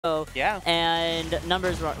Yeah. And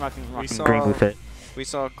numbers rocking green with it. We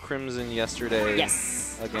saw Crimson yesterday.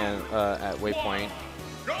 Yes. Again at Waypoint.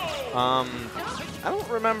 I don't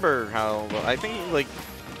remember how. Well, I think like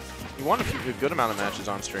he won a good amount of matches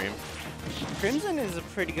on stream. Crimson is a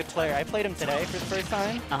pretty good player. I played him today for the first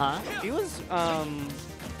time. He was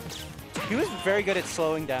very good at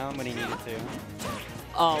slowing down when he needed to.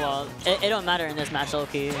 Oh well, it don't matter in this match,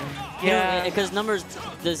 Loki. Yeah. Because numbers,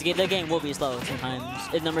 the game will be slow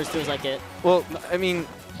sometimes. If numbers feels like it. Well, I mean,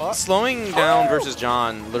 slowing down versus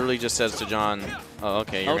John literally just says to John, "Oh,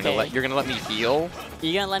 okay, you're gonna let me heal.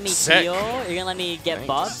 You're gonna let me Sick. heal. You're gonna let me get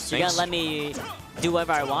buffs. You're gonna let me do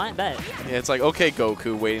whatever I want. Bet." Yeah, it's like, okay,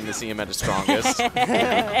 Goku, waiting to see him at his strongest.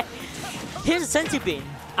 Here's a Senzu Bean.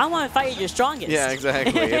 I want to fight at your strongest. Yeah,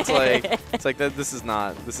 exactly. It's like that. This is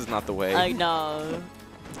not the way. Like no.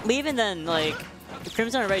 But even then, like,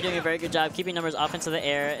 Crimson are already doing a very good job keeping numbers off into the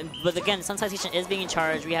air. But again, Sun Citation is being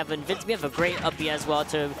charged. We have a great up B as well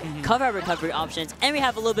to cover our recovery options, and we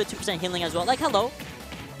have a little bit 2% healing as well. Like hello.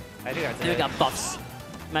 I do. And we got buffs.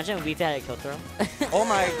 Imagine if we had a kill throw. Oh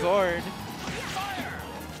my god.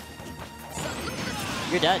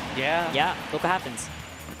 You're dead. Yeah. Yeah. Look what happens.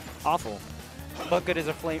 Awful. What good is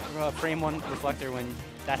a frame 1 reflector when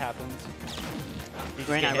that happens?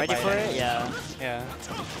 We're not ready for it? Yeah. Yeah.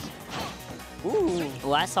 Ooh.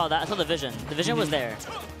 Well, I saw that. I saw the vision. The vision was there.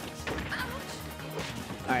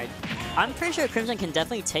 Alright. I'm pretty sure Crimson can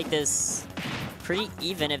definitely take this pretty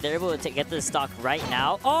even if they're able to get this stock right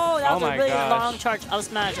now. Oh, that was a really long charge up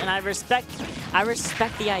smash, and I respect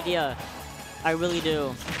the idea. I really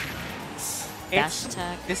do. Dash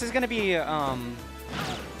attack. This is gonna be I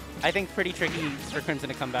think pretty tricky for Crimson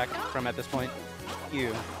to come back from at this point.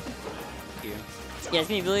 Yeah, it's gonna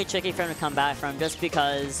be really tricky for him to come back from just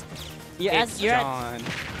because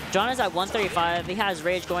John is at 135. He has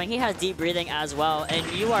rage going. He has deep breathing as well, and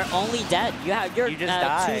you are only dead. You're at 2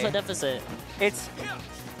 deficit.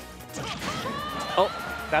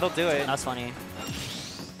 That'll do it. That's funny.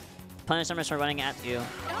 Punish numbers for running at you.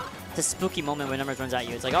 It's a spooky moment when numbers runs at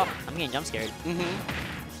you. It's like, oh, I'm getting jump scared.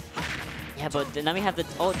 Yeah, but then we have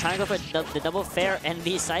trying to go for the double fair and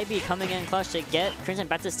the side B coming in clutch to get Crimson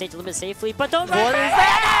back to the stage a little bit safely. But don't run! What is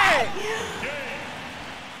that?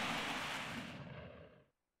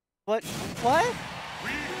 What?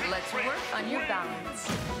 Let's work on your balance.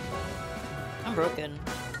 I'm broken.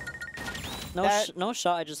 No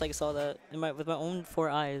shot. I just like saw that with my own 4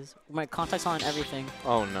 eyes, with my contacts on and everything.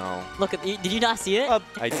 Oh no! Look, did you not see it?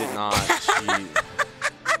 I did not. Gee.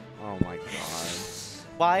 Oh my god.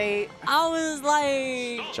 Why? I was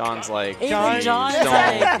like... John's like, John's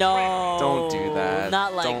like, no. Don't do that.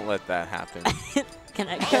 Not like... Don't let that happen. Can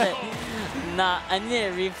I get it? Nah, I need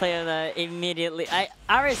a replay of that immediately. I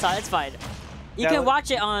already saw it. It's fine. You can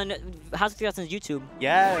watch it on House3K's YouTube.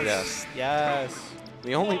 Yes.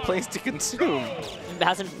 The only place to consume.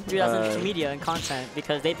 House3K's media and content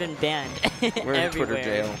because they've been banned We're in Twitter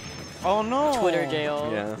jail. Oh no! Twitter jail.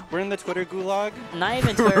 Yeah. We're in the Twitter gulag? Not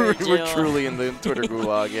even Twitter jail. We're truly in the Twitter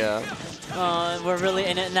gulag, yeah. Oh, we're really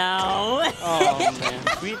in it now. Oh man.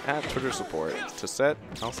 Tweet at Twitter support to set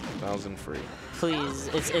House 1000 free. Please,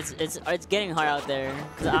 it's getting hard out there.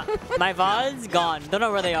 My VOD's gone. Don't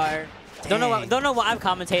know where they are. Don't know what I've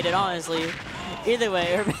commentated, honestly. Either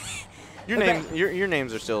way. Your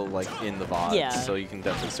names are still like in the VOD, yeah. So you can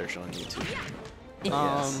definitely search it on YouTube.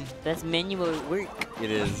 Yes. That's manual work.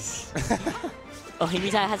 It is. Oh, he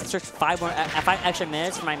means I had to search 5 extra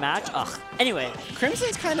minutes for my match. Ugh. Anyway,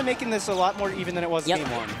 Crimson's kind of making this a lot more even than it was in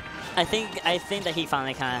game 1. I think that he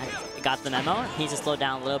finally kind of got the memo. He needs to slow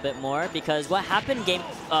down a little bit more because what happened game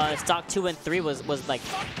stock 2 and 3 was like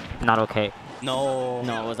not okay. No,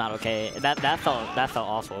 it was not okay. That felt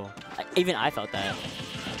awful. Even I felt that.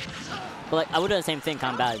 But like I would have done the same thing,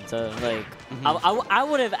 kind of bad. So like I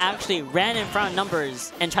would have actually ran in front of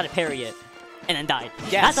numbers and tried to parry it, and then died.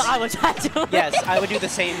 Yes. That's what I would try to do. Yes, I would do the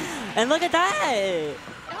same. And look at that.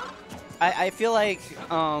 I feel like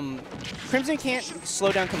Crimson can't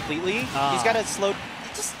slow down completely. He's got to slow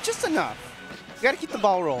just enough. You got to keep the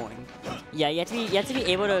ball rolling. Yeah, you have to be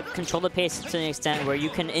able to control the pace to an extent where you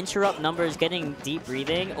can interrupt numbers getting deep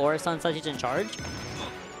breathing or Sun Citation charge,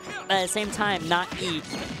 but at the same time not eat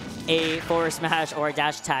a forward smash or a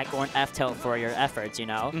dash attack or an F tilt for your efforts, you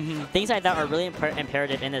know? Things like that are really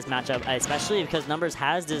imperative in this matchup, especially because Numbers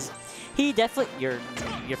has this... You're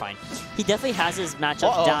fine. He definitely has his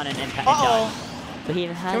matchup down and done. But he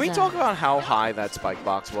has Can we talk about how high that spike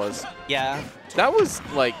box was? Yeah. That was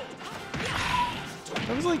like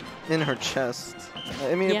in her chest.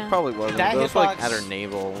 I mean, it probably wasn't. It was like at her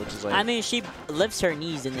navel, which is like... I mean, she lifts her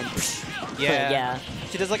knees and then... Yeah.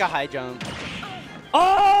 She does like a high jump.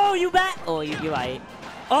 Oh, you bet. Oh, you right.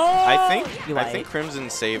 Oh, I you think Crimson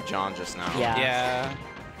saved John just now. Yeah. Yeah.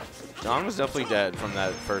 John was definitely dead from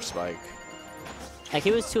that first spike. Like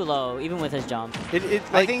he was too low, even with his jump.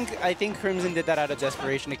 I think Crimson did that out of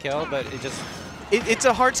desperation to kill, but it just. It's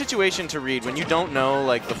a hard situation to read when you don't know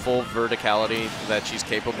like the full verticality that she's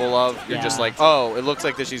capable of. You're just like, oh, it looks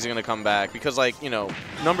like that she's gonna come back because like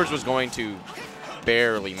Numbers was going to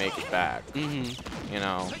barely make it back. You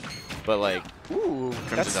know, but like, ooh,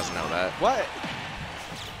 Crimson doesn't know that. What?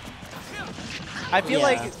 I feel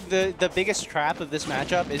like the biggest trap of this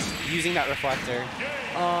matchup is using that reflector.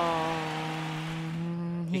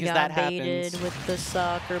 He Because got that baited happens. with the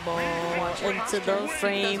soccer ball into the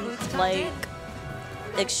frame, like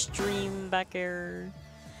extreme back air.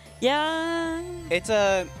 Yeah.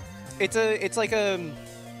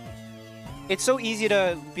 It's so easy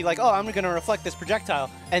to be like, oh, I'm gonna reflect this projectile,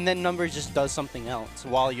 and then Numbers just does something else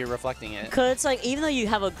while you're reflecting it. Cause it's like even though you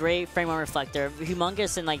have a great frame on reflector,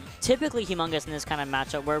 Humongous and like typically Humongous in this kind of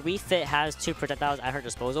matchup where We Fit has 2 projectiles at her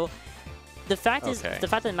disposal. The fact is, the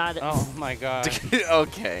fact of the matter. Oh my god.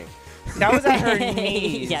 Okay. That was at her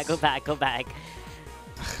knees. Yeah, go back, go back.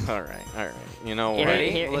 All right. You know what?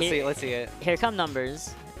 Ready? Let's see it. Here come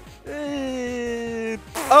Numbers. Okay,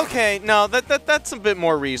 no, that's a bit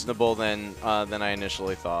more reasonable than I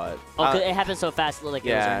initially thought. Oh, 'cause it happened so fast, it looked like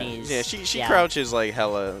it was her knees. Yeah, she crouches like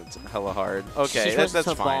hella hard. Okay, she goes that's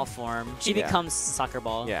into fine. ball form. She becomes soccer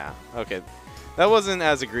ball. Yeah. Okay. That wasn't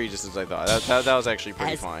as egregious as I thought. That was actually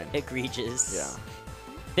pretty fine. Egregious. Yeah.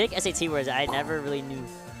 Big SAT words I never really knew.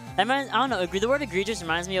 I don't know. The word egregious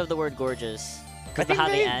reminds me of the word gorgeous. Because of how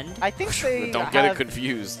they end. I think they Don't get it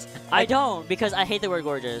confused. I don't, because I hate the word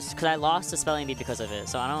gorgeous. Because I lost the spelling bee because of it.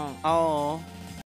 So I don't. Oh.